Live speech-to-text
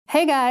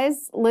Hey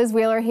guys, Liz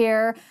Wheeler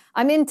here.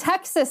 I'm in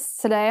Texas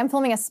today. I'm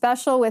filming a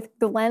special with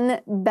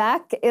Glenn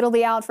Beck. It'll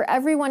be out for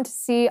everyone to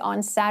see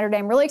on Saturday.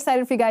 I'm really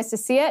excited for you guys to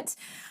see it.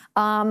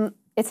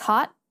 It's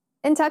hot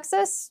in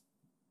Texas,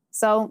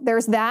 so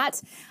there's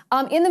that.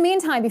 In the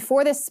meantime,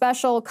 before this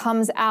special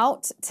comes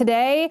out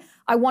today,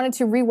 I wanted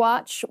to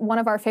rewatch one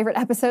of our favorite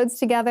episodes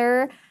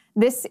together.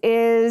 This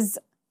is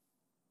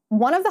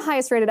one of the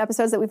highest rated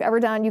episodes that we've ever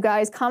done. You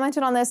guys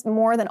commented on this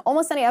more than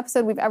almost any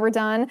episode we've ever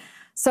done.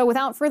 So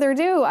without further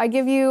ado, I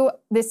give you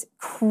this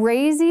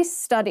crazy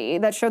study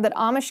that showed that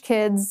Amish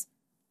kids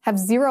have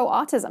zero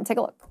autism. Take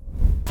a look.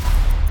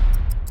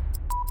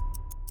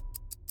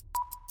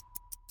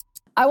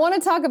 I want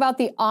to talk about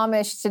the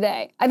Amish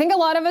today. I think a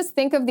lot of us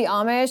think of the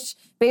Amish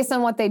based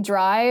on what they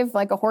drive,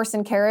 like a horse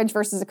and carriage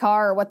versus a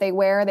car, or what they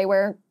wear. They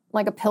wear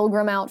like a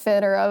pilgrim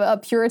outfit or a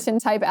Puritan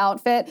type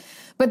outfit.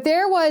 But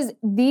there was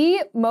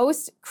the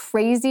most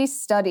crazy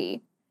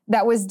study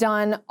that was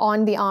done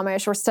on the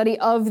Amish, or study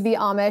of the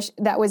Amish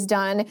that was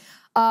done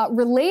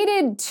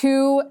related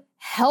to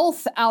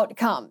health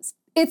outcomes.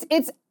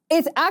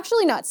 It's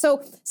actually nuts.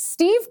 So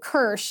Steve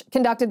Kirsch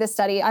conducted this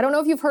study. I don't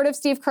know if you've heard of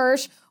Steve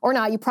Kirsch or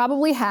not. You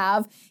probably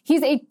have.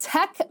 He's a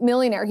tech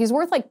millionaire. He's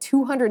worth like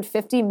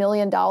 $250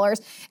 million.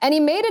 And he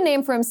made a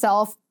name for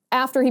himself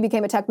after he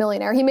became a tech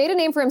millionaire. He made a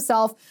name for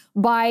himself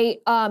by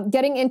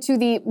getting into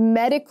the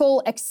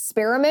medical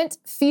experiment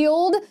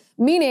field,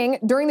 meaning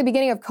during the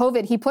beginning of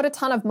COVID, he put a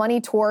ton of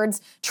money towards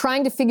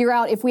trying to figure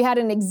out if we had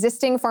an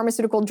existing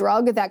pharmaceutical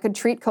drug that could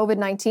treat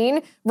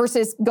COVID-19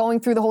 versus going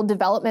through the whole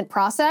development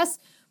process.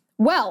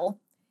 Well,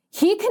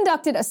 he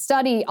conducted a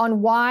study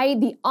on why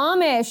the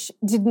Amish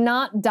did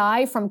not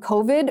die from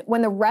COVID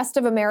when the rest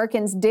of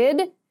Americans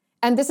did.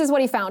 And this is what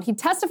he found. He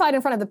testified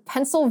in front of the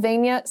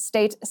Pennsylvania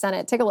State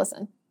Senate. Take a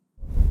listen.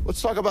 Let's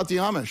talk about the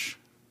Amish.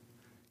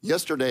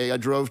 Yesterday, I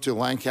drove to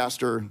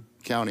Lancaster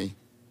County.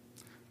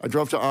 I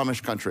drove to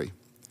Amish country.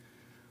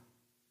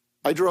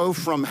 I drove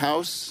from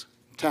house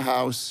to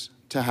house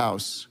to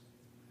house.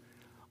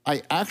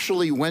 I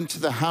actually went to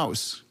the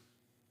house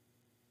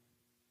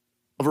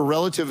of a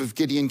relative of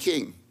Gideon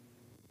King.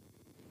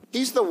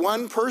 He's the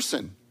one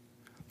person,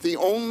 the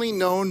only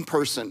known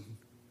person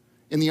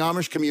in the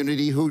Amish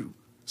community who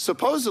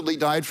supposedly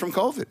died from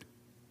COVID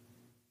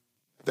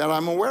that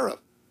I'm aware of.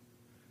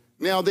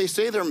 Now, they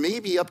say there may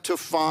be up to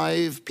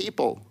 5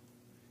 people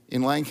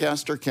in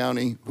Lancaster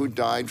County who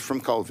died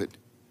from COVID,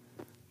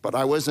 but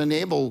I was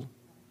unable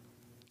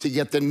to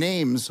get the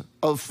names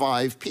of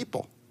 5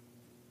 people.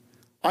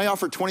 I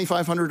offered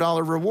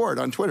 $2,500 reward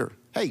on Twitter.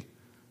 Hey,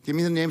 give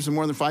me the names of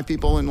more than 5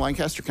 people in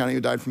Lancaster County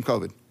who died from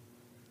COVID.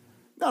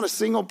 Not a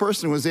single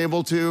person was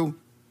able to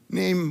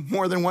name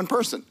more than one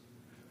person.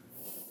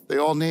 They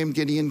all named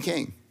Gideon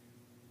King.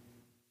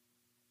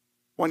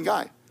 One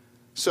guy.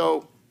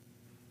 So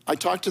I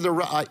talked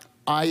to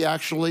I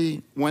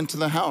actually went to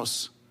the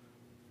house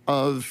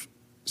of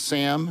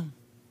Sam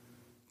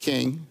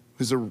King,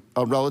 who's a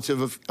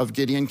relative of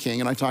Gideon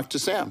King, and I talked to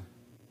Sam.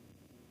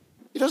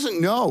 He doesn't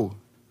know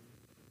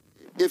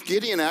if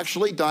Gideon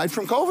actually died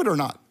from COVID or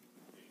not.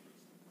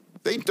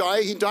 He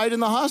died in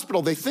the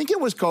hospital. They think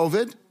it was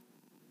COVID,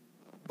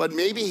 but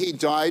maybe he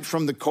died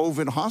from the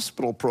COVID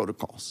hospital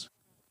protocols.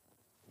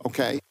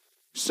 Okay?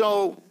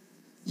 So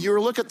you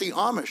look at the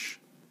Amish.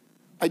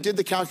 I did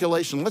the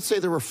calculation. Let's say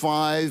there were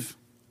 5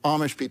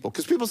 Amish people,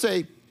 because people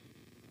say,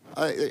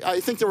 I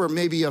think there were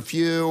maybe a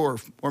few,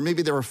 or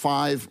maybe there were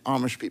 5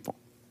 Amish people.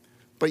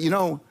 But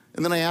and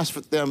then I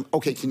asked them,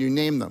 okay, can you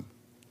name them?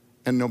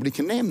 And nobody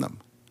can name them.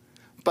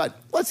 But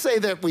let's say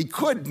that we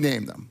could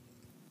name them,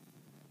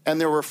 and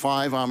there were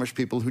 5 Amish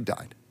people who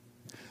died.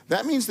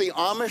 That means the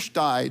Amish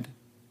died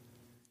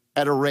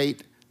at a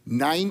rate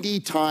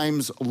 90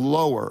 times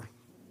lower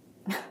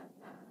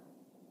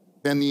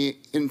than the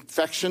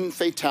infection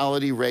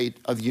fatality rate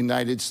of the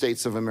United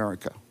States of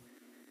America.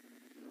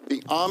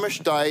 The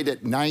Amish died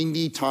at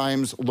 90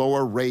 times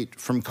lower rate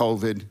from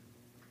COVID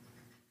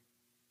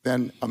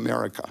than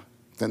America,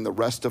 than the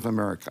rest of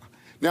America.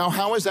 Now,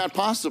 how is that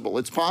possible?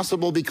 It's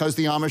possible because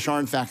the Amish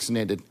aren't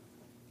vaccinated,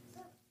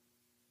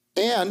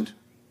 and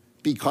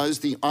because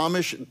the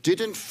Amish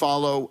didn't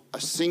follow a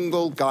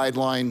single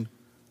guideline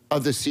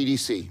of the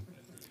CDC.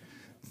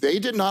 They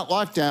did not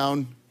lock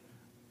down.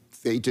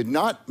 They did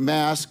not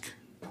mask.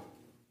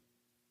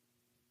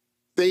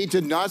 They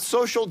did not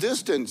social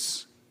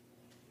distance.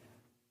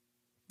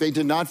 They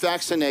did not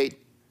vaccinate,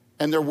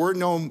 and there were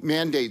no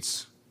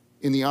mandates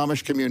in the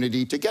Amish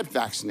community to get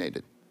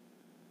vaccinated.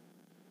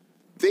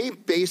 They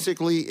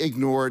basically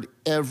ignored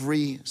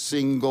every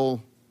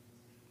single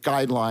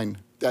guideline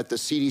that the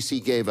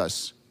CDC gave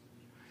us.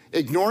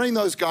 Ignoring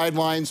those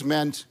guidelines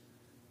meant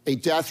a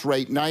death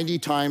rate 90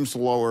 times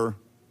lower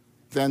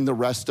than the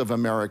rest of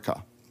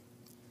America.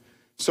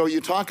 So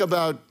you talk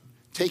about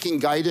taking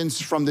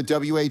guidance from the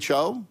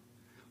WHO.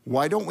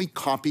 Why don't we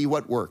copy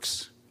what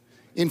works?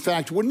 In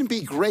fact, wouldn't it be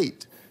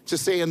great to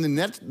say in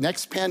the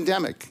next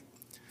pandemic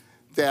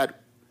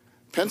that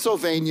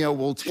Pennsylvania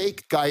will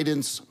take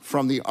guidance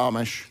from the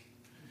Amish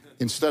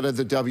instead of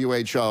the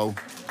WHO,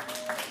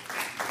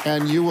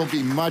 and you will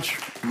be much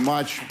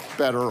much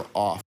better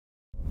off.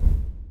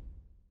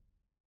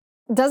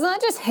 Doesn't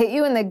that just hit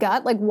you in the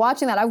gut? Like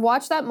watching that, I've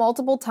watched that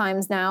multiple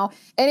times now,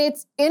 and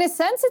it's, in a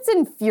sense, it's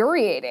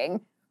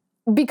infuriating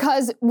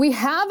because we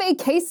have a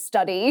case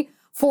study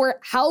for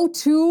how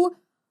to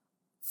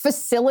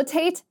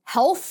facilitate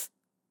health,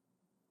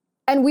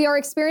 and we are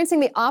experiencing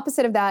the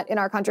opposite of that in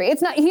our country.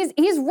 It's not,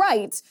 he's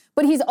right,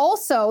 but he's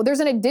also, there's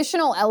an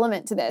additional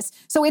element to this.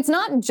 So it's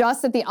not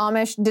just that the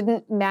Amish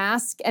didn't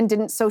mask and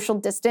didn't social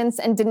distance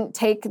and didn't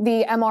take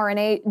the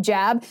mRNA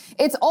jab.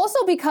 It's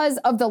also because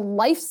of the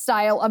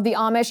lifestyle of the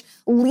Amish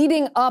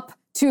leading up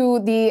to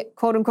the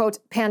quote unquote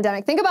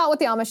pandemic. Think about what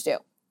the Amish do.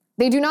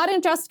 They do not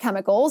ingest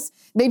chemicals.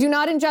 They do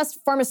not ingest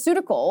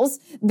pharmaceuticals.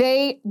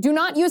 They do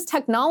not use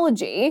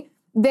technology.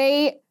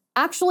 They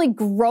actually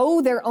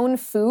grow their own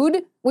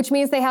food, which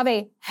means they have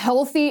a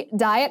healthy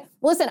diet.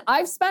 Listen,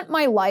 I've spent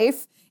my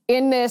life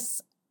in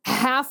this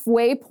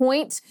halfway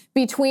point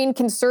between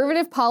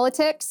conservative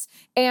politics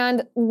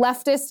and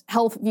leftist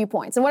health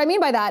viewpoints. And what I mean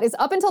by that is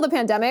up until the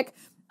pandemic,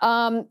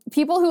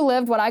 people who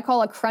lived what I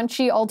call a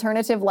crunchy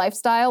alternative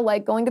lifestyle,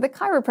 like going to the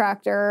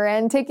chiropractor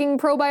and taking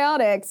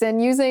probiotics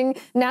and using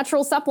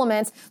natural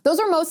supplements, those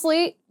are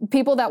mostly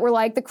people that were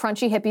like the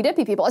crunchy hippy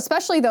dippy people,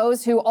 especially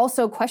those who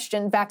also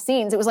questioned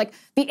vaccines. It was like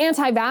the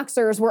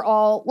anti-vaxxers were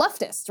all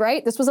leftists,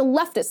 right? This was a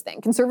leftist thing.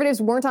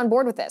 Conservatives weren't on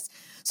board with this.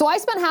 So I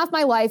spent half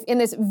my life in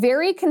this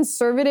very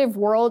conservative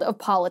world of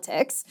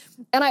politics.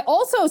 And I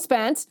also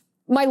spent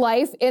my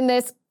life in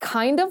this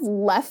kind of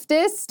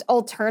leftist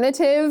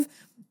alternative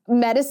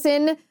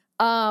medicine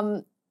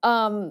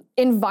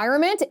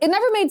environment. It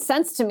never made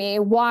sense to me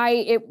why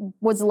it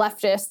was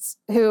leftists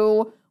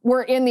who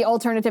were in the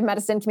alternative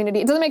medicine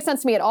community. It doesn't make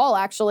sense to me at all,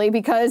 actually,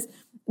 because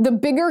the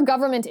bigger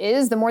government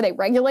is, the more they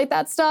regulate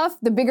that stuff.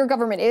 The bigger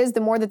government is,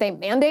 the more that they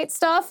mandate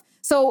stuff.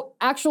 So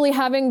actually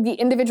having the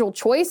individual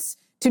choice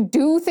to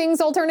do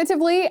things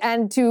alternatively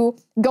and to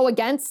go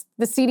against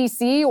the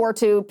CDC or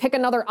to pick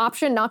another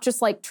option, not just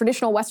like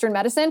traditional Western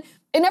medicine,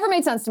 it never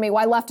made sense to me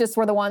why leftists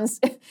were the ones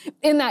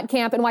in that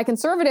camp and why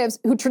conservatives,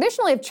 who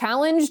traditionally have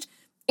challenged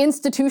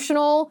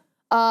institutional,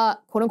 quote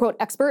unquote,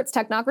 experts,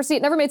 technocracy,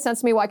 it never made sense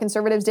to me why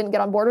conservatives didn't get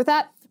on board with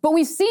that. But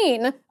we've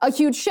seen a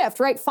huge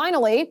shift, right?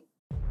 Finally.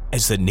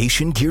 As the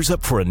nation gears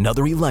up for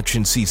another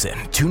election season,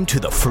 tune to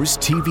The First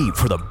TV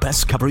for the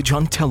best coverage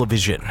on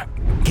television.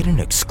 Get an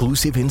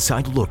exclusive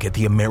inside look at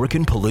the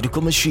American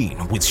political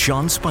machine with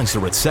Sean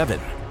Spicer at 7.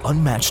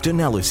 Unmatched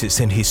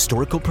analysis and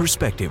historical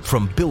perspective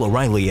from Bill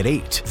O'Reilly at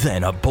 8.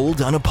 Then a bold,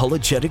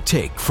 unapologetic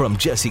take from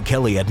Jesse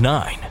Kelly at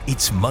 9.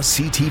 It's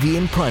must-see TV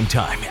in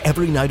primetime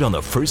every night on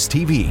The First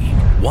TV.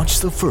 Watch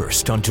The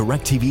First on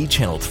DirecTV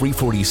Channel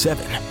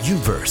 347,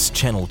 UVerse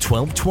Channel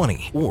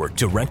 1220, or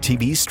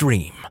DirecTV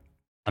Stream.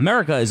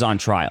 America is on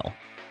trial.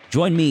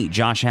 Join me,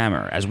 Josh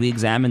Hammer, as we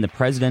examine the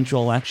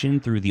presidential election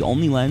through the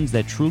only lens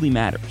that truly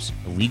matters,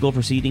 the legal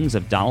proceedings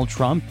of Donald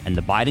Trump and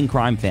the Biden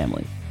crime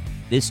family.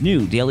 This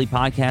new daily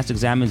podcast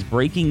examines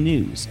breaking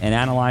news and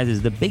analyzes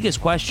the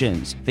biggest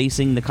questions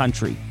facing the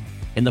country.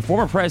 Can the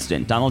former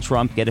president, Donald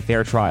Trump, get a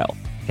fair trial?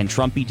 Can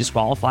Trump be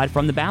disqualified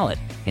from the ballot?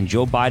 Can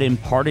Joe Biden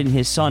pardon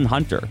his son,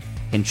 Hunter?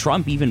 Can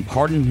Trump even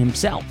pardon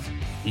himself?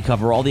 We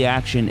cover all the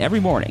action every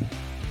morning.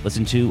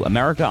 Listen to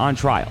America on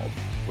Trial,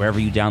 wherever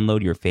you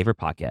download your favorite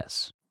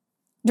podcasts.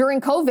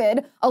 During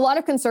COVID, a lot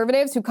of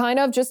conservatives who kind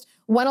of just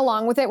went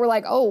along with it were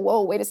like, oh,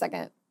 whoa, wait a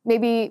second.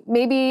 Maybe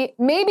Big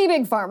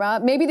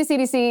Pharma, maybe the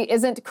CDC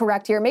isn't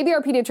correct here. Maybe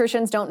our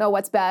pediatricians don't know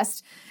what's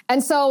best.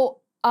 And so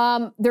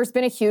there's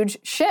been a huge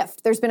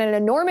shift. There's been an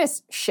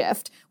enormous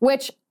shift,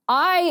 which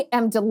I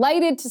am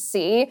delighted to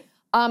see.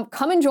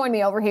 Come and join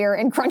me over here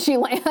in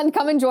Crunchy Land.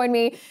 Come and join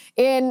me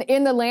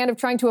in the land of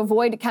trying to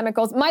avoid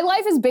chemicals. My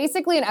life is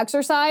basically an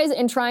exercise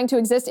in trying to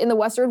exist in the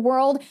Western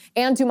world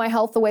and do my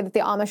health the way that the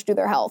Amish do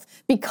their health.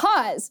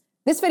 Because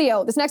this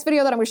next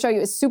video that I'm going to show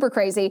you is super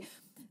crazy.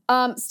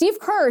 Steve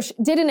Kirsch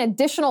did an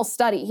additional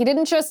study. He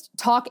didn't just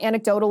talk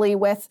anecdotally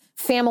with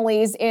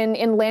families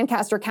in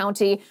Lancaster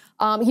County.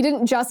 He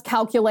didn't just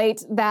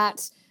calculate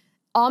that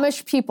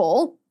Amish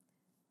people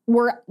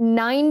were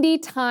 90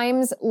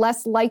 times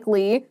less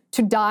likely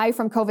to die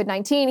from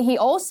COVID-19. He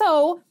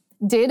also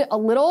did a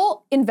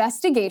little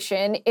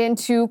investigation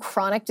into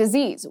chronic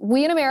disease.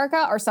 We in America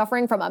are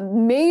suffering from a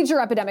major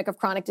epidemic of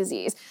chronic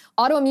disease.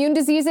 Autoimmune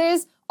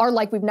diseases are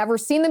like we've never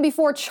seen them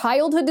before.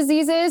 Childhood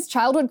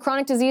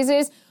chronic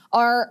diseases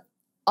are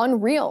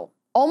unreal.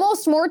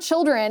 Almost more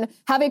children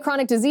have a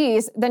chronic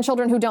disease than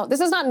children who don't.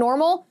 This is not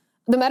normal.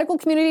 The medical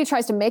community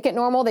tries to make it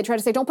normal. They try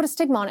to say, don't put a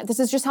stigma on it. This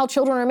is just how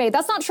children are made.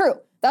 That's not true.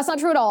 That's not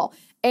true at all.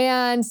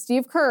 And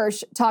Steve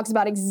Kirsch talks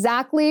about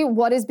exactly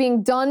what is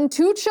being done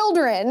to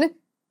children,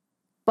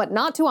 but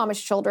not to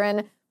Amish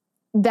children,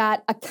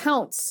 that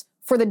accounts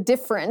for the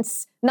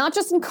difference, not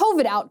just in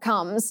COVID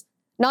outcomes,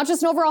 not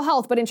just in overall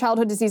health, but in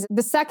childhood disease.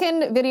 The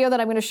second video that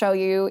I'm going to show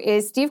you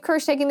is Steve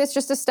Kirsch taking this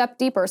just a step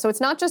deeper. So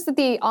it's not just that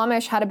the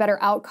Amish had a better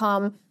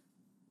outcome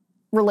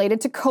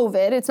related to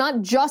COVID. It's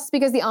not just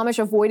because the Amish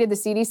avoided the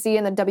CDC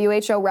and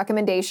the WHO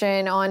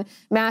recommendation on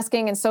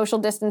masking and social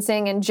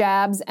distancing and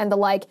jabs and the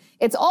like.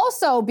 It's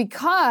also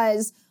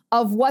because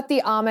of what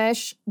the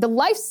Amish, the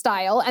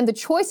lifestyle and the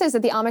choices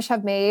that the Amish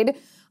have made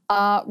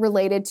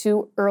related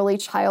to early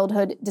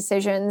childhood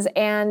decisions.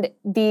 And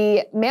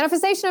the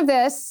manifestation of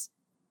this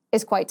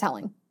is quite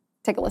telling.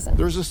 Take a listen.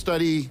 There's a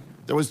study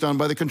that was done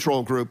by the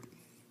control group.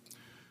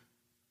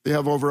 They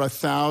have over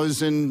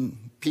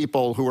 1,000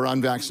 people who are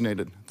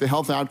unvaccinated. The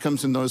health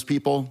outcomes in those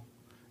people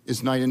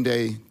is night and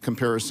day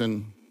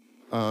comparison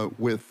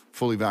with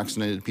fully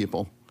vaccinated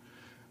people.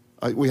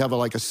 We have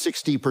like a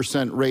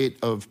 60% rate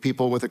of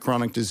people with a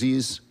chronic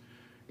disease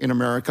in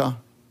America.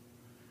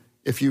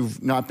 If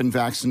you've not been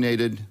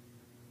vaccinated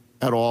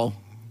at all,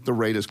 the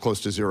rate is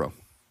close to zero.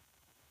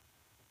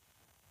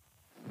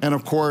 And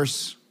of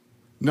course,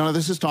 none of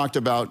this is talked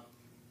about.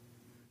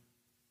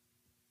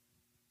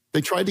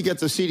 They tried to get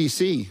the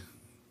CDC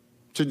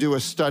to do a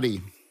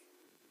study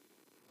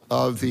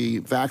of the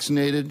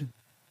vaccinated,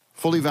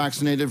 fully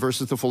vaccinated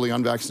versus the fully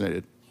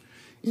unvaccinated.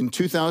 In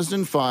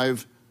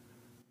 2005,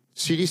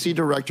 CDC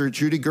Director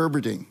Judy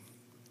Gerberding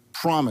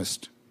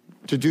promised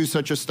to do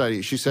such a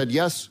study. She said,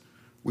 yes,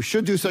 we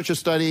should do such a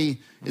study.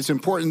 It's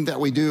important that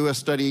we do a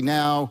study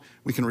now.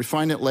 We can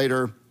refine it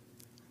later.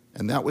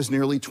 And that was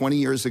nearly 20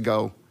 years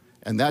ago.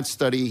 And that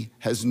study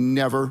has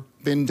never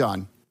been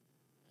done.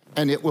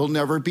 And it will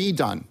never be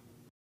done.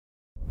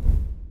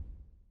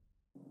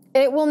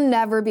 It will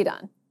never be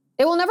done.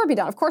 It will never be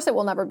done. Of course it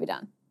will never be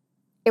done.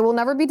 It will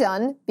never be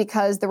done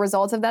because the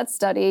results of that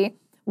study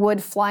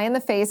would fly in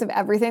the face of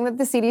everything that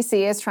the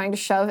CDC is trying to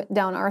shove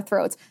down our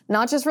throats.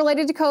 Not just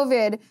related to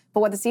COVID, but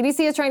what the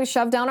CDC is trying to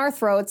shove down our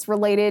throats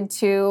related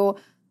to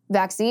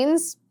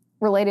vaccines,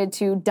 related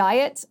to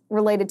diet,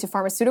 related to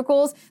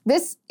pharmaceuticals.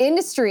 This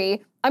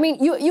industry, I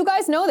mean, you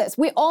guys know this.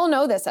 We all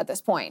know this at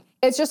this point.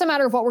 It's just a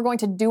matter of what we're going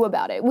to do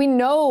about it. We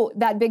know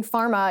that Big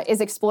Pharma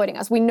is exploiting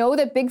us. We know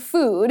that Big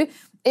Food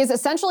is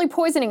essentially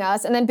poisoning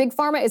us, and then Big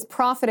Pharma is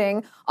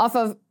profiting off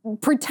of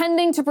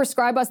pretending to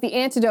prescribe us the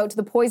antidote to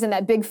the poison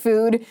that Big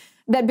Food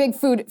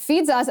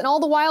feeds us. And all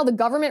the while, the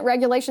government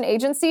regulation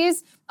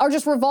agencies are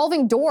just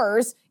revolving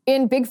doors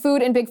in Big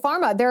Food and Big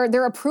Pharma.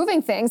 They're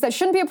approving things that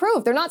shouldn't be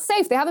approved. They're not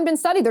safe. They haven't been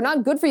studied. They're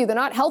not good for you. They're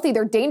not healthy.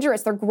 They're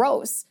dangerous. They're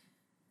gross.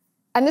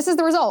 And this is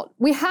the result.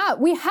 We have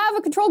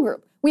a control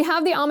group. We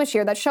have the Amish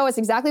here that show us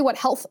exactly what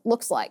health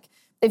looks like.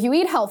 If you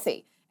eat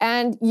healthy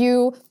and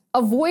you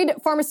avoid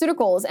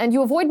pharmaceuticals and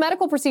you avoid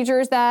medical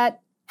procedures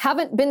that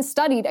haven't been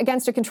studied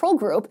against a control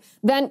group,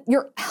 then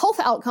your health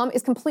outcome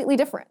is completely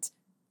different.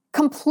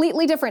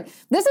 Completely different.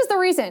 This is the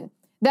reason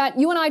that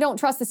you and I don't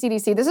trust the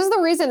CDC. This is the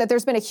reason that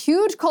there's been a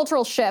huge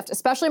cultural shift,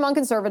 especially among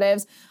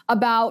conservatives,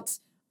 about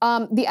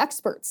the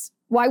experts,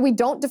 why we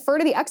don't defer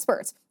to the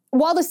experts.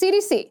 While the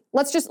CDC,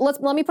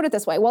 let me put it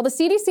this way. While the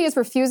CDC is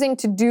refusing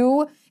to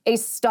do a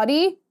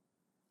study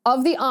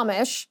of the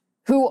Amish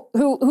who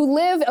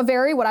live a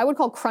very, what I would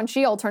call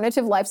crunchy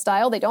alternative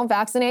lifestyle. They don't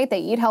vaccinate, they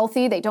eat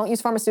healthy, they don't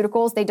use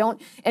pharmaceuticals, they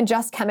don't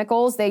ingest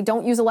chemicals, they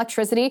don't use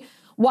electricity.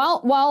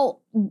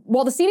 While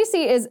the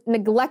CDC is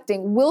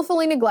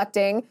willfully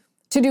neglecting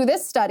to do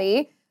this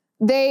study,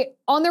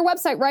 on their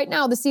website right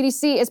now, the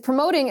CDC is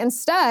promoting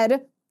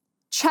instead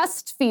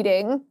chest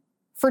feeding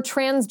for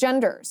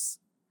transgenders.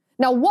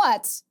 Now,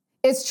 what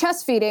is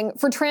chest feeding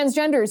for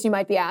transgenders, you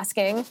might be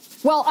asking?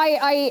 Well,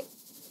 I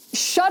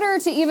shudder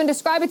to even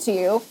describe it to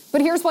you, but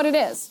here's what it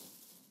is.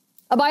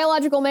 A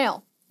biological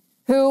male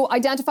who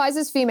identifies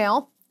as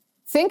female,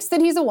 thinks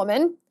that he's a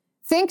woman,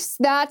 thinks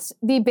that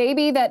the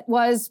baby that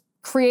was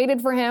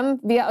created for him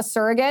via a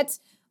surrogate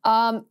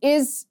that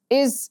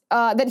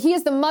he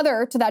is the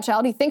mother to that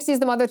child. He thinks he's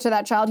the mother to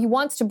that child. He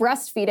wants to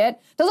breastfeed it.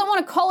 Doesn't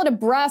want to call it a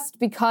breast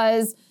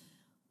because,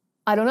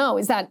 I don't know,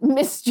 is that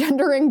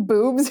misgendering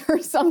boobs or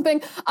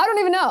something? I don't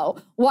even know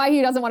why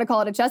he doesn't want to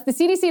call it a chest. The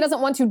CDC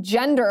doesn't want to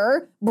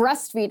gender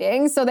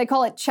breastfeeding, so they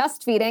call it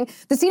chest feeding.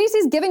 The CDC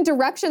is giving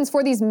directions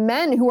for these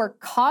men who are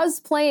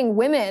cosplaying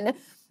women,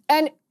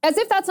 and as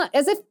if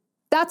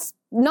that's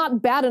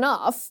not bad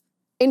enough,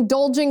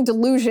 indulging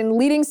delusion,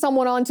 leading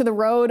someone onto the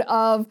road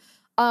of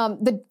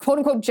the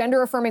quote-unquote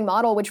gender-affirming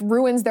model, which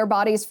ruins their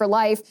bodies for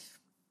life.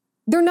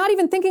 They're not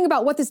even thinking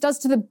about what this does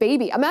to the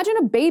baby. Imagine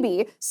a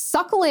baby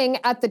suckling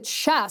at the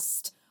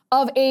chest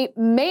of a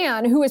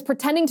man who is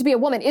pretending to be a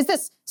woman. Is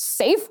this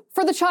safe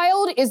for the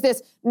child? Is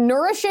this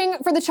nourishing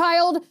for the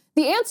child?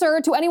 The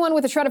answer to anyone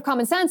with a shred of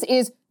common sense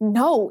is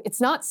no, it's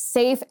not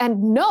safe,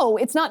 and no,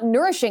 it's not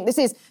nourishing. This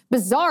is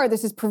bizarre,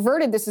 this is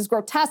perverted, this is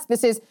grotesque,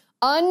 this is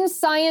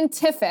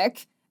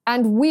unscientific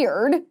and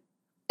weird.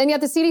 And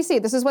yet the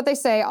CDC, this is what they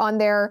say on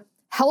their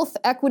health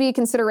equity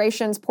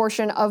considerations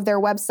portion of their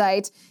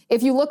website.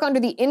 If you look under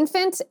the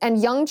infant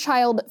and young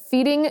child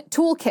feeding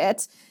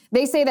toolkit,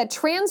 they say that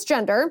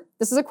transgender,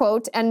 this is a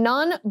quote, and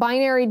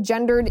non-binary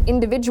gendered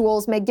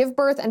individuals may give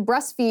birth and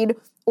breastfeed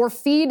or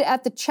feed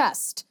at the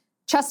chest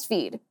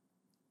feed.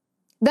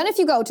 Then if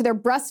you go to their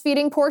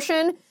breastfeeding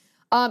portion,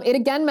 it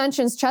again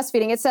mentions chest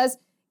feeding. It says,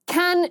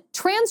 can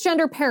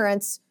transgender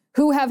parents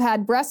who have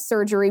had breast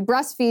surgery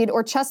breastfeed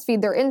or chest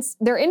feed their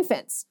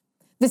infants?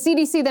 The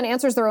CDC then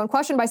answers their own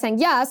question by saying,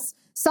 yes,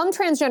 some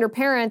transgender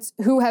parents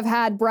who have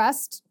had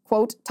breast,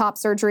 quote, top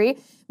surgery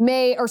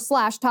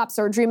 / top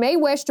surgery may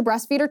wish to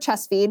breastfeed or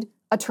chest feed,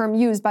 a term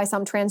used by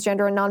some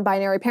transgender and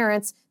non-binary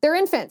parents, their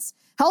infants.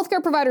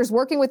 Healthcare providers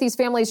working with these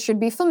families should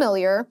be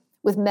familiar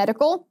with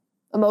medical,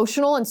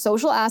 emotional, and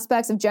social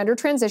aspects of gender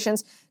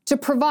transitions to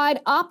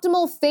provide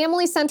optimal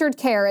family-centered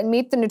care and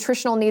meet the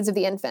nutritional needs of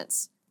the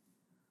infants.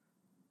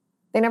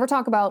 They never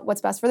talk about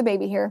what's best for the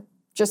baby here.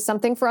 Just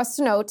something for us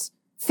to note.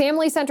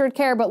 Family-centered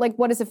care, but like,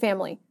 what is a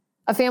family?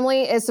 A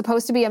family is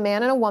supposed to be a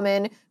man and a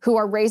woman who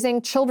are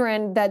raising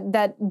children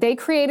that they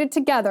created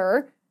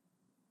together,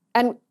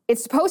 and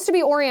it's supposed to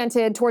be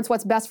oriented towards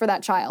what's best for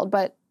that child,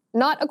 but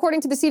not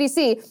according to the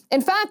CDC.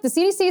 In fact, the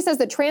CDC says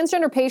that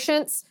transgender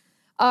patients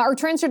or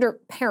transgender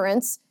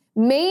parents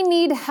may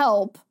need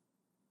help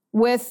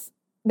with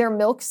their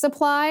milk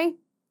supply,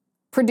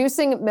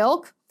 producing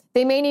milk.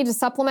 They may need to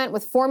supplement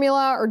with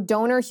formula or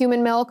donor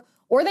human milk,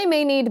 or they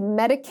may need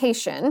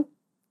medication.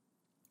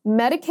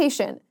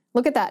 Medication.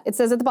 Look at that. It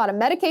says at the bottom,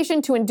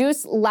 medication to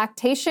induce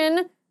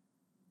lactation.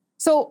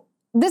 So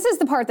this is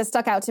the part that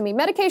stuck out to me.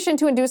 Medication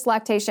to induce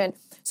lactation.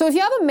 So if you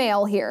have a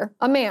male here,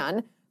 a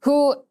man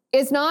who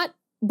is not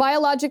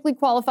biologically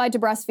qualified to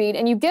breastfeed,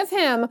 and you give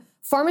him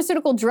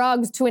pharmaceutical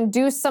drugs to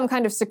induce some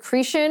kind of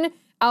secretion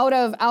out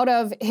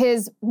of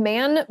his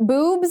man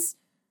boobs,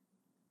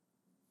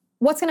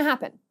 what's going to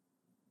happen?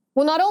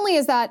 Well, not only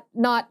is that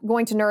not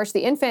going to nourish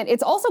the infant,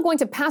 it's also going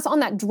to pass on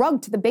that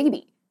drug to the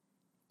baby.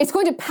 It's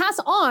going to pass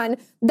on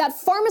that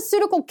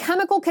pharmaceutical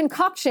chemical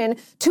concoction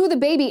to the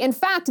baby. In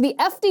fact, the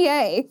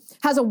FDA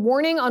has a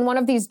warning on one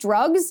of these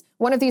drugs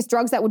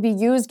that would be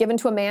used, given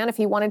to a man if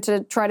he wanted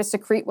to try to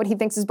secrete what he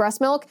thinks is breast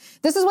milk.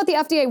 This is what the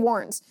FDA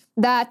warns,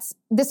 that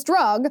this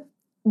drug,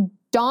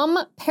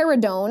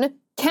 domperidone,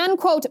 can,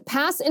 quote,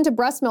 pass into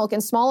breast milk in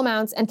small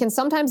amounts and can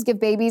sometimes give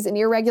babies an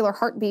irregular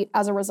heartbeat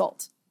as a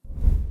result.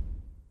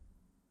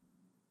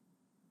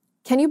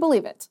 Can you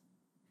believe it?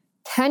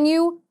 Can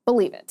you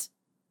believe it?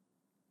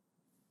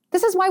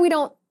 This is why we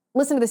don't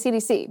listen to the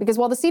CDC, because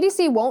while the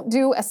CDC won't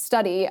do a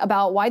study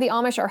about why the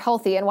Amish are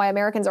healthy and why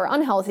Americans are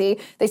unhealthy,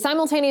 they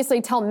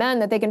simultaneously tell men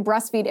that they can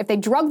breastfeed if they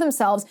drug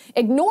themselves,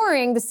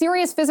 ignoring the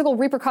serious physical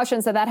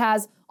repercussions that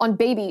has on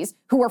babies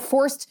who are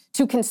forced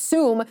to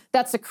consume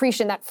that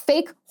secretion, that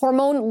fake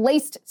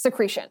hormone-laced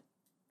secretion.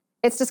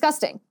 It's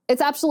disgusting.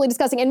 It's absolutely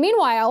disgusting. And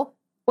meanwhile,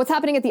 what's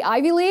happening at the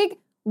Ivy League?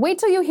 Wait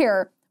till you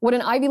hear what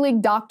an Ivy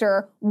League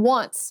doctor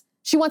wants.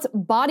 She wants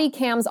body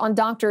cams on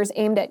doctors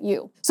aimed at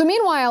you. So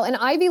meanwhile, an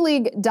Ivy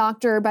League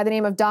doctor by the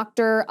name of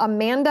Dr.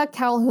 Amanda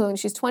Calhoun,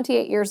 she's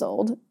 28 years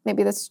old.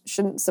 Maybe this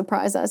shouldn't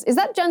surprise us. Is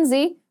that Gen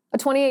Z, a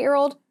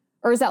 28-year-old?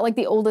 Or is that like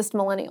the oldest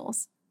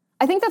millennials?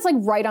 I think that's like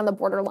right on the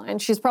borderline.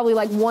 She's probably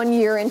like 1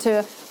 year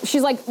into,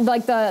 she's like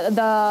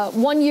the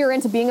 1 year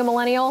into being a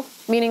millennial,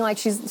 meaning like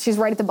she's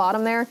right at the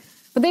bottom there.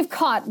 But they've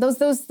caught,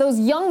 those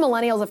young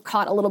millennials have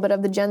caught a little bit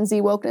of the Gen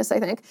Z wokeness, I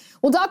think.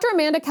 Well, Dr.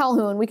 Amanda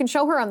Calhoun, we can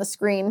show her on the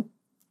screen.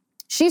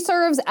 She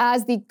serves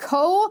as the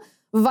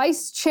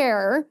co-vice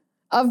chair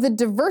of the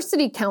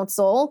Diversity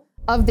Council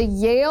of the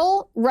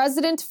Yale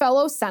Resident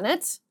Fellow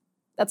Senate.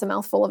 That's a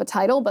mouthful of a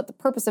title, but the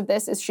purpose of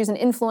this is she's an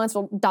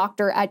influential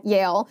doctor at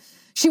Yale.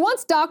 She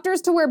wants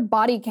doctors to wear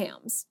body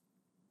cams.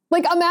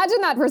 Like,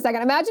 imagine that for a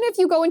second. Imagine if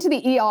you go into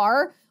the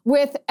ER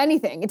with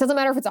anything. It doesn't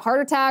matter if it's a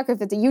heart attack,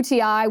 if it's a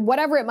UTI,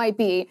 whatever it might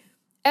be,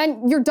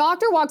 and your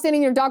doctor walks in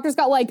and your doctor's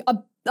got like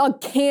a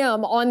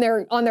cam on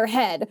their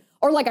head,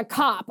 or like a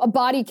cop, a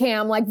body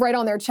cam, like right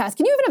on their chest.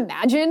 Can you even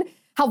imagine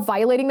how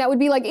violating that would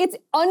be? Like, it's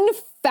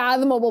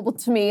unfathomable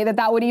to me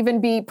that would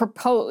even be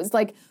proposed.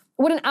 Like,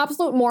 what an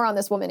absolute moron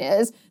this woman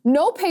is.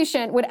 No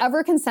patient would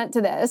ever consent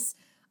to this.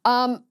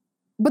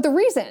 But the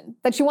reason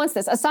that she wants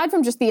this, aside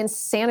from just the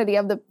insanity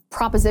of the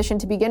proposition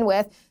to begin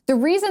with, the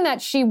reason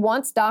that she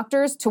wants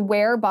doctors to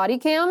wear body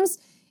cams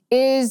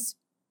is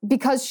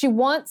because she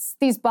wants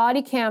these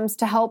body cams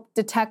to help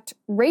detect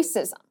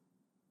racism.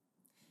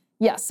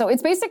 Yes, so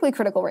it's basically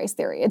critical race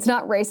theory. It's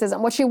not racism.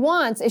 What she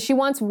wants is she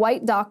wants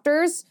white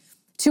doctors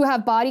to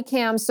have body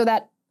cams so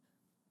that,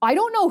 I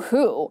don't know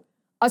who,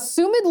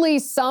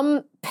 assumedly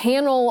some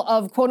panel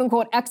of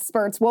quote-unquote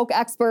experts, woke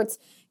experts,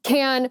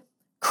 can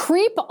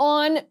creep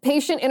on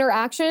patient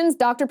interactions,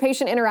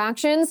 doctor-patient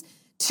interactions,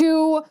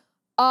 to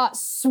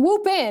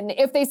swoop in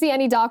if they see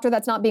any doctor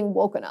that's not being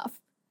woke enough.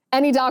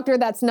 Any doctor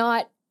that's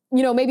not,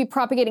 maybe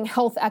propagating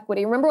health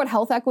equity. Remember what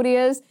health equity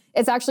is?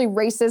 It's actually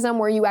racism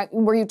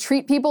where you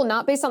treat people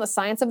not based on the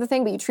science of the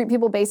thing, but you treat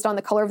people based on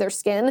the color of their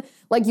skin.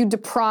 Like, you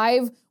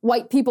deprive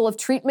white people of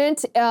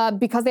treatment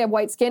because they have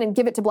white skin and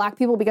give it to black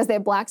people because they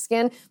have black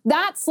skin.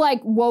 That's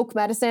like woke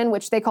medicine,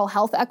 which they call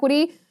health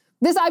equity.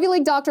 This Ivy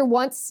League doctor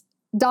wants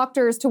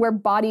doctors to wear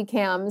body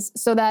cams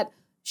so that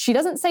she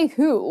doesn't say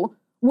who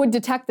would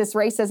detect this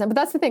racism. But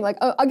that's the thing, like,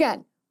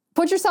 again,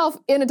 put yourself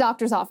in a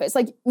doctor's office.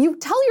 Like, you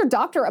tell your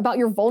doctor about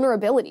your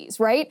vulnerabilities,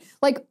 right?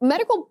 Like,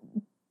 medical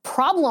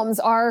problems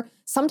are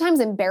sometimes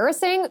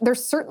embarrassing. They're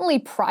certainly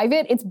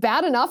private. It's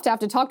bad enough to have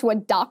to talk to a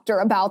doctor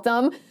about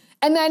them.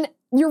 And then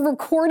you're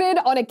recorded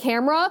on a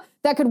camera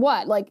that could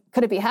what? Like,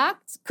 could it be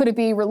hacked? Could it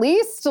be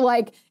released?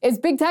 Like, is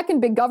big tech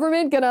and big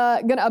government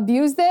gonna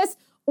abuse this?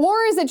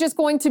 Or is it just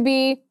going to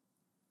be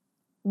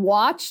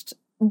watched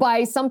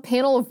by some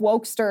panel of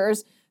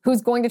wokesters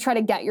who's going to try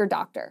to get your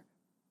doctor?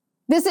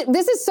 This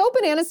is so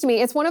bananas to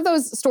me. It's one of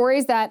those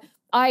stories that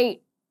I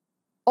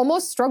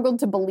almost struggled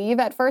to believe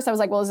at first. I was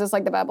like, well, is this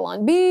like the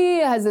Babylon Bee?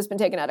 Has this been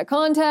taken out of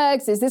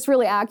context? Is this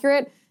really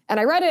accurate? And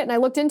I read it and I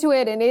looked into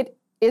it, and it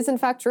is in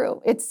fact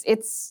true. It's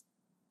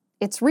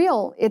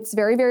real. It's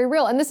very, very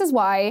real. And this is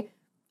why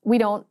we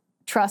don't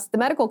trust the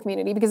medical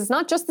community, because it's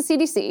not just the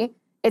CDC.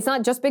 It's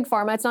not just big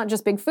pharma. It's not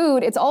just big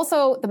food. It's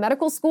also the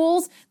medical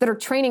schools that are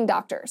training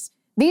doctors.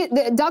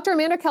 Dr.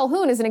 Amanda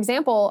Calhoun is an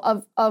example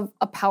of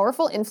a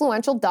powerful,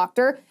 influential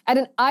doctor at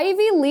an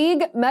Ivy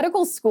League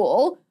medical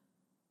school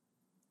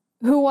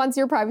who wants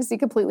your privacy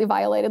completely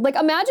violated. Like,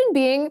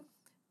 imagine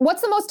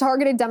what's the most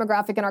targeted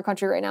demographic in our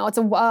country right now? It's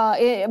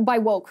by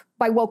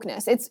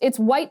wokeness. It's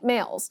white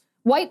males,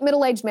 white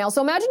middle-aged males.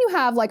 So imagine you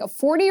have like a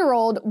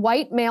 40-year-old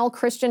white male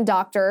Christian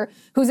doctor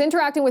who's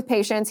interacting with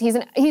patients. He's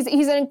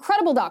an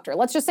incredible doctor.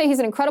 Let's just say he's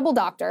an incredible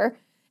doctor.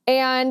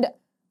 And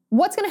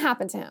what's going to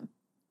happen to him?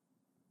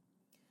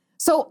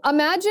 So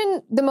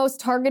imagine the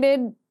most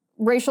targeted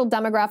racial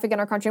demographic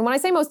in our country. And when I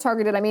say most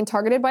targeted, I mean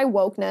targeted by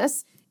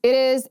wokeness. It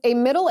is a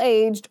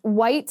middle-aged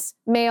white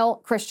male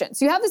Christian.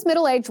 So you have this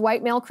middle-aged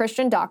white male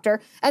Christian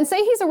doctor, and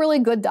say he's a really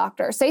good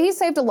doctor. Say he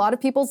saved a lot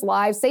of people's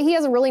lives. Say he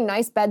has a really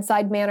nice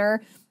bedside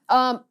manner.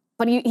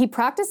 But he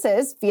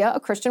practices via a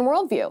Christian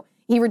worldview.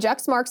 He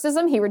rejects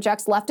Marxism. He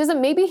rejects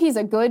leftism. Maybe he's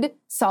a good,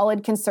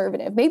 solid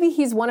conservative. Maybe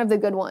he's one of the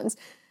good ones.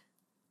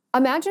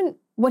 Imagine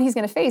what he's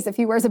going to face if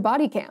he wears a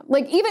body cam.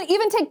 Like,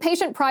 even take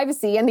patient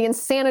privacy and the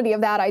insanity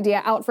of that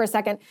idea out for a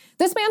second.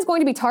 This man's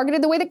going to be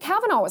targeted the way that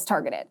Kavanaugh was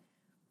targeted.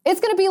 It's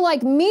going to be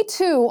like Me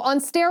Too on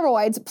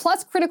steroids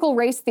plus critical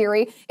race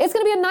theory. It's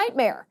going to be a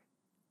nightmare.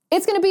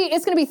 It's going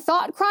to be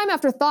thought crime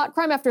after thought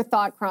crime after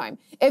thought crime.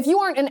 If you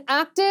aren't an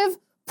active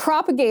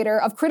propagator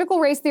of critical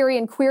race theory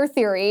and queer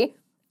theory,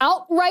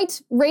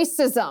 outright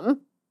racism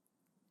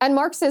and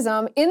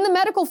Marxism in the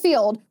medical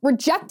field,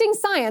 rejecting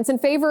science in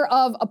favor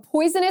of a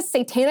poisonous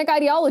satanic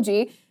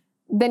ideology,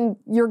 then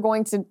you're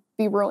going to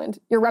be ruined.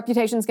 Your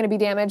reputation is going to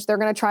be damaged. They're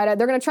going to try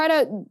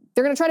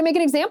to make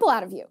an example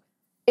out of you.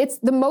 It's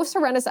the most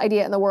horrendous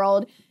idea in the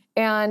world,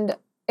 and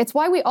it's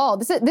why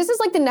this is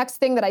like the next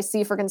thing that I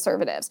see for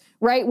conservatives,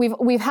 right?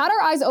 We've had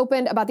our eyes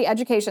opened about the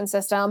education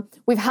system.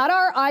 We've had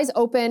our eyes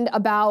opened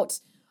about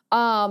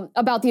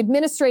the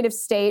administrative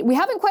state. We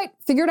haven't quite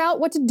figured out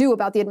what to do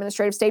about the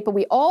administrative state, but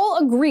we all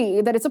agree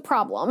that it's a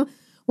problem.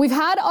 We've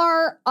had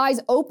our eyes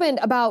opened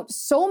about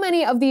so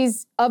many of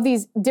these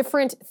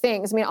different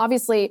things. I mean,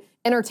 obviously,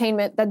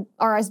 entertainment, that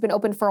our eyes have been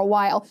opened for a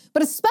while,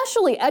 but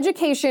especially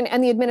education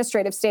and the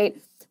administrative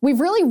state. We've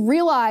really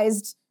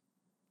realized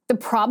the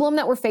problem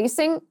that we're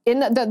facing, in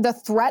the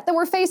threat that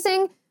we're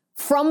facing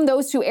from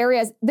those two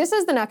areas. This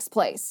is the next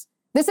place.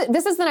 This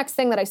is the next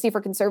thing that I see for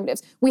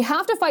conservatives. We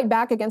have to fight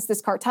back against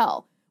this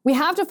cartel. We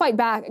have to fight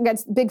back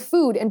against big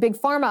food and big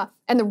pharma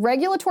and the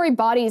regulatory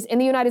bodies in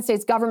the United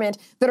States government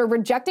that are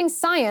rejecting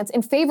science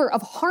in favor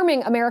of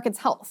harming Americans'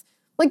 health.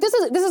 Like, this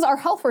is our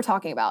health we're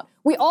talking about.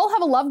 We all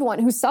have a loved one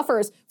who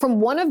suffers from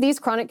one of these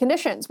chronic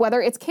conditions, whether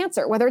it's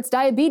cancer, whether it's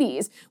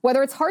diabetes,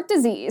 whether it's heart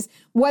disease,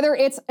 whether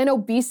it's an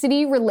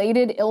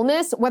obesity-related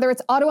illness, whether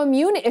it's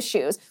autoimmune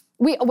issues,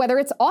 whether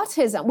it's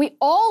autism. We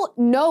all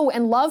know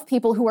and love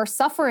people who are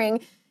suffering.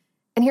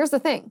 And here's the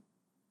thing.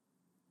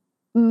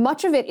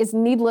 Much of it is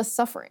needless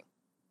suffering.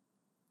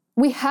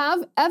 We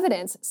have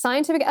evidence,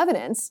 scientific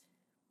evidence,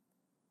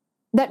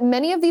 that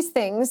many of these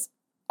things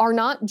are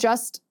not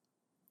just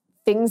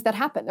things that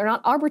happen. They're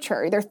not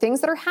arbitrary. They're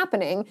things that are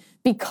happening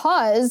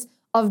because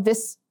of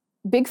this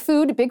big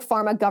food, big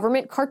pharma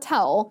government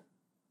cartel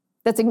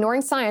that's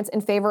ignoring science in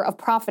favor of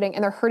profiting,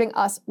 and they're hurting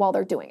us while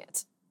they're doing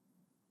it.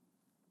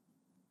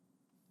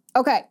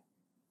 Okay.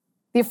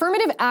 The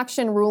affirmative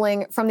action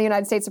ruling from the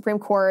United States Supreme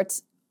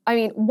Court, I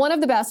mean, one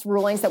of the best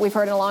rulings that we've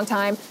heard in a long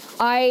time.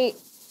 I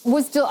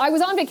was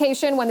on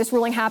vacation when this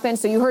ruling happened,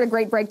 so you heard a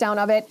great breakdown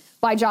of it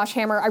by Josh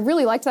Hammer. I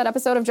really liked that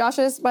episode of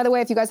Josh's, by the way.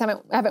 If you guys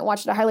haven't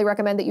watched it, I highly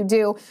recommend that you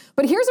do.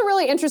 But here's a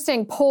really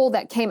interesting poll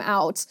that came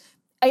out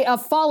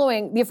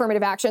following the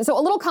affirmative action. So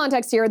a little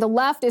context here. The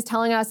left is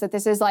telling us that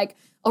this is like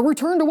a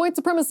return to white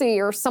supremacy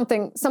or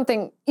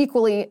something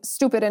equally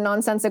stupid and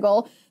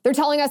nonsensical. They're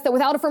telling us that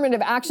without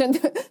affirmative action,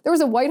 there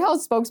was a White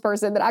House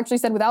spokesperson that actually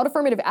said without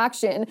affirmative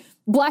action,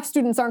 Black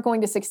students aren't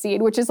going to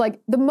succeed, which is like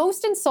the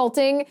most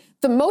insulting,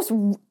 the most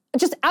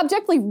just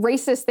abjectly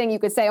racist thing you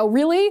could say. Oh,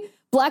 really?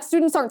 Black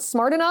students aren't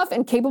smart enough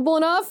and capable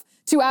enough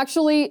to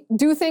actually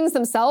do things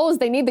themselves?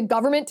 They need the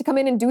government to come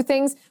in and do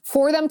things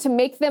for them to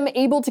make them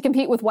able to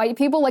compete with white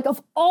people? Like,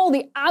 of all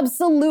the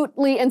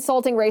absolutely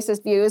insulting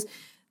racist views,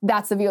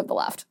 that's the view of the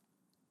left.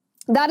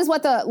 That is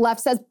what the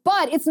left says,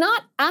 but it's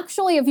not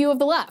actually a view of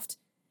the left.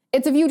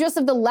 It's a view just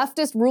of the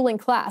leftist ruling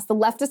class, the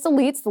leftist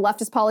elites, the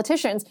leftist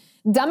politicians.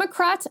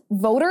 Democrat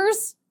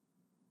voters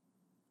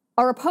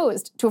are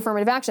opposed to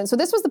affirmative action. So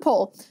this was the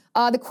poll.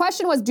 The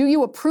question was, do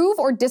you approve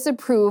or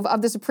disapprove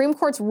of the Supreme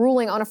Court's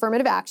ruling on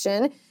affirmative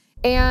action?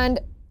 And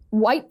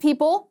white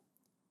people,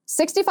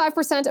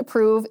 65%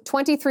 approve,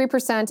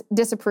 23%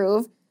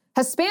 disapprove.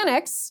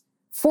 Hispanics,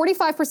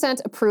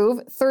 45% approve,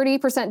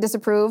 30%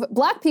 disapprove.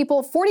 Black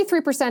people,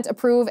 43%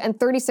 approve, and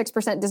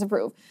 36%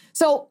 disapprove.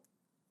 So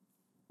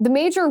the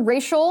major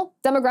racial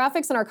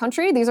demographics in our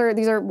country, these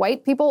are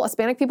white people,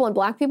 Hispanic people, and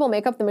black people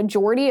make up the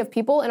majority of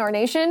people in our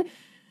nation.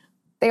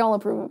 They all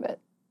approve of it.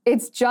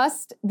 It's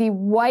just the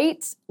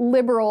white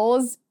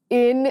liberals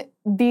in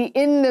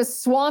the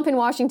swamp in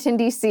Washington,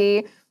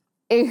 D.C.,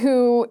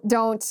 who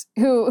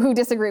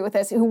disagree with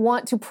this, who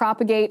want to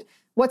propagate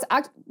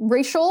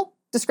racial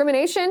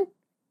discrimination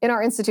in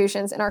our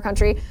institutions, in our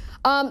country.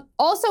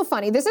 Also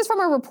funny, this is from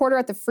a reporter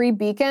at the Free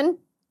Beacon.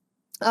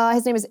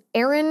 His name is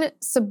Aaron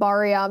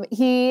Sabarium.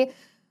 He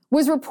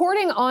was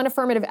reporting on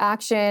affirmative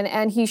action,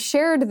 and he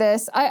shared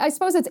this. I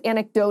suppose it's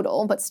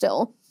anecdotal, but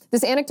still.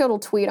 This anecdotal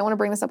tweet, I want to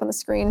bring this up on the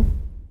screen,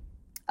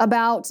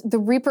 about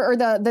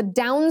the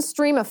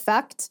downstream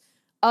effect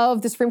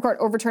of the Supreme Court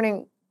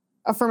overturning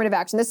affirmative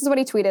action. This is what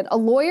he tweeted. A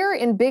lawyer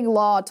in big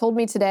law told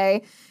me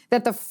today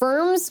that the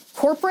firm's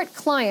corporate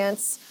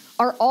clients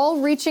are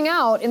all reaching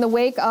out in the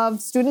wake of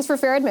Students for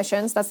Fair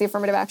Admissions, that's the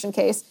affirmative action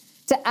case,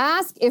 to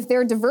ask if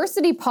their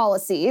diversity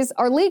policies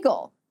are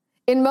legal.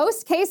 In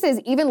most cases,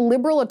 even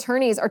liberal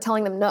attorneys are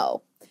telling them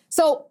no.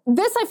 So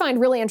this I find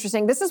really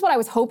interesting. This is what I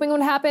was hoping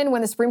would happen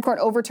when the Supreme Court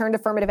overturned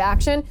affirmative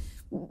action.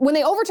 When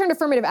they overturned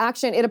affirmative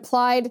action, it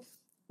applied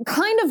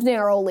kind of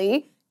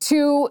narrowly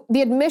to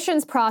the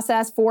admissions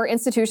process for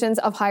institutions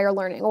of higher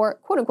learning, or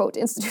quote unquote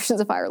institutions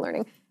of higher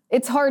learning.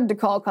 It's hard to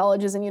call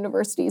colleges and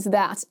universities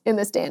that in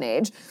this day and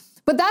age.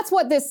 But that's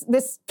what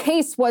this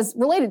case was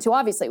related to,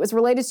 obviously. It was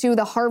related to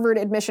the Harvard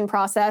admission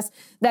process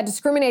that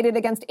discriminated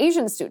against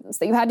Asian students,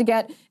 that you had to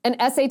get an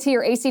SAT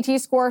or ACT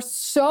score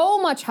so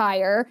much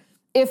higher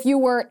if you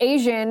were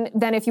Asian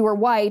than if you were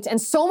white,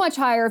 and so much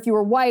higher if you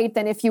were white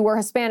than if you were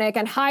Hispanic,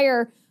 and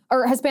higher,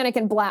 or Hispanic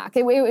and black.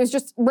 It was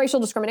just racial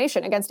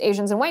discrimination against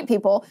Asians and white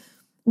people.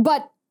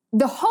 But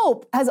the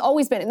hope has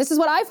always been, and this is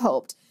what I've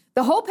hoped,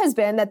 the hope has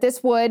been that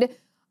this would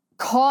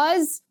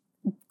cause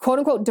quote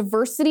unquote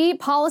diversity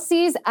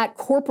policies at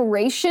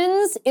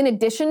corporations in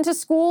addition to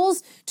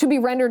schools to be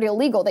rendered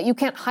illegal, that you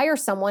can't hire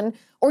someone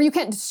or you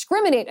can't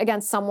discriminate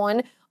against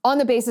someone on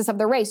the basis of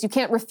their race. You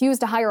can't refuse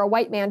to hire a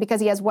white man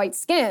because he has white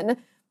skin,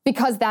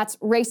 because that's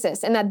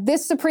racist. And that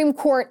this Supreme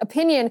Court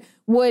opinion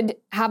would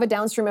have a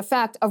downstream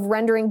effect of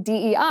rendering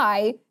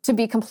DEI to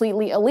be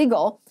completely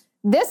illegal.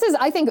 This is,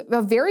 I think,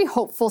 a very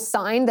hopeful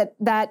sign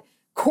that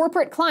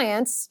corporate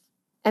clients,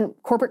 and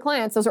corporate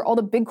clients, those are all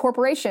the big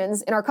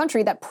corporations in our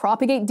country that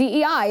propagate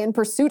DEI in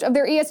pursuit of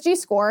their ESG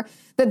score,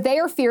 that they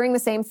are fearing the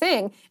same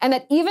thing. And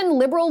that even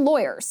liberal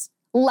lawyers,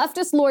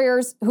 leftist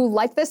lawyers who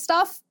like this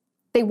stuff,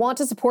 they want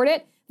to support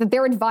it, that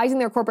they're advising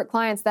their corporate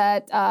clients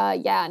that,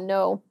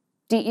 no,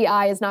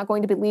 DEI is not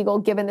going to be legal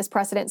given this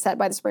precedent set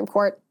by the Supreme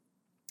Court.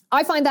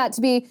 I find that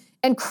to be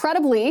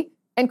incredibly,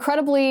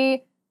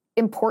 incredibly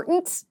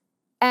important,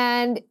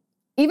 and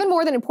even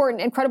more than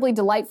important, incredibly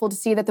delightful to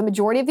see that the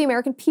majority of the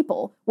American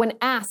people, when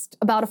asked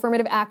about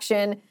affirmative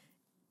action,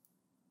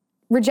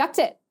 reject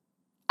it.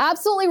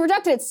 Absolutely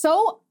reject it. It's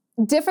so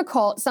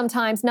difficult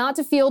sometimes not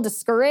to feel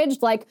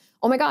discouraged, like,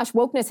 oh my gosh,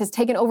 wokeness has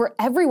taken over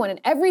everyone and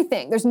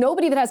everything. There's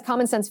nobody that has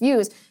common sense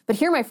views. But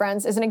here, my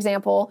friends, is an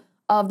example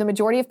of the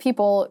majority of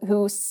people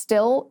who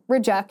still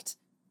reject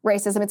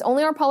racism. It's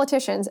only our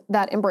politicians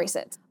that embrace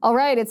it. All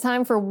right, it's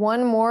time for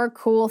one more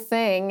cool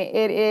thing.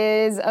 It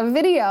is a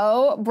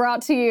video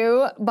brought to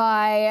you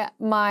by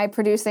my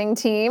producing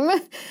team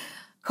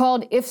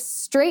called If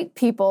Straight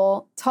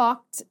People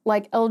Talked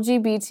Like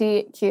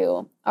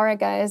LGBTQ. All right,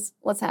 guys,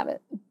 let's have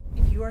it.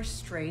 If you are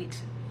straight,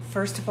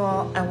 first of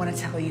all, I want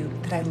to tell you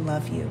that I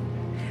love you.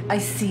 I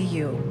see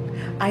you.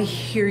 I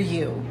hear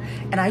you.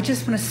 And I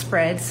just want to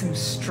spread some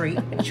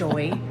straight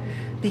joy,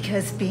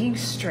 because being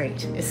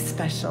straight is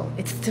special.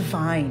 It's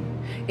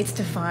divine. It's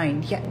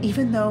divine. Yet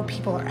even though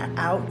people are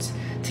out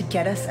to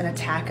get us and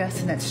attack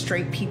us, and that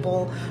straight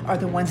people are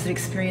the ones that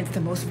experience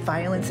the most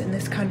violence in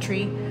this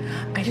country,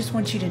 I just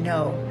want you to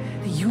know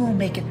that you will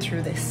make it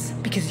through this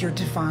because you're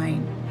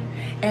divine.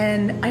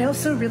 And I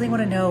also really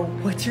want to know,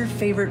 what's your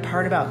favorite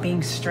part about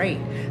being straight?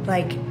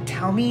 Like,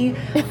 tell me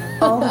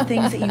all the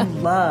things that you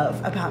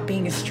love about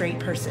being a straight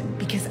person,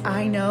 because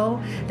I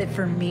know that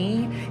for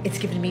me, it's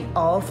given me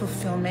all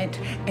fulfillment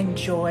and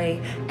joy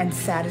and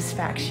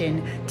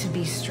satisfaction to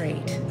be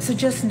straight. So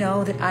just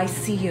know that I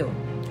see you.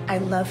 I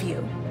love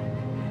you.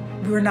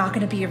 We're not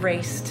going to be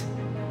erased.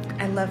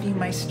 I love you,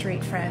 my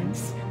straight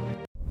friends.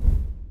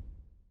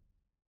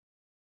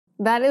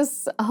 That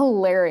is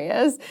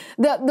hilarious.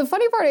 The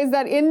funny part is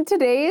that in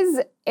today's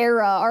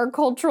era, our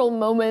cultural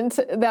moment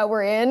that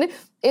we're in,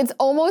 it's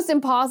almost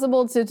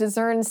impossible to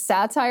discern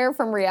satire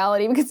from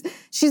reality, because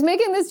she's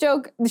making this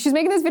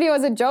video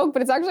as a joke,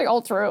 but it's actually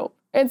all true.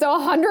 It's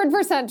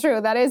 100%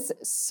 true. That is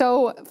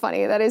so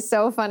funny. That is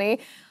so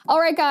funny. All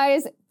right,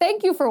 guys,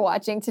 thank you for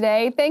watching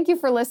today. Thank you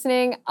for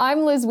listening.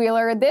 I'm Liz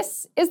Wheeler.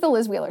 This is The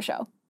Liz Wheeler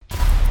Show.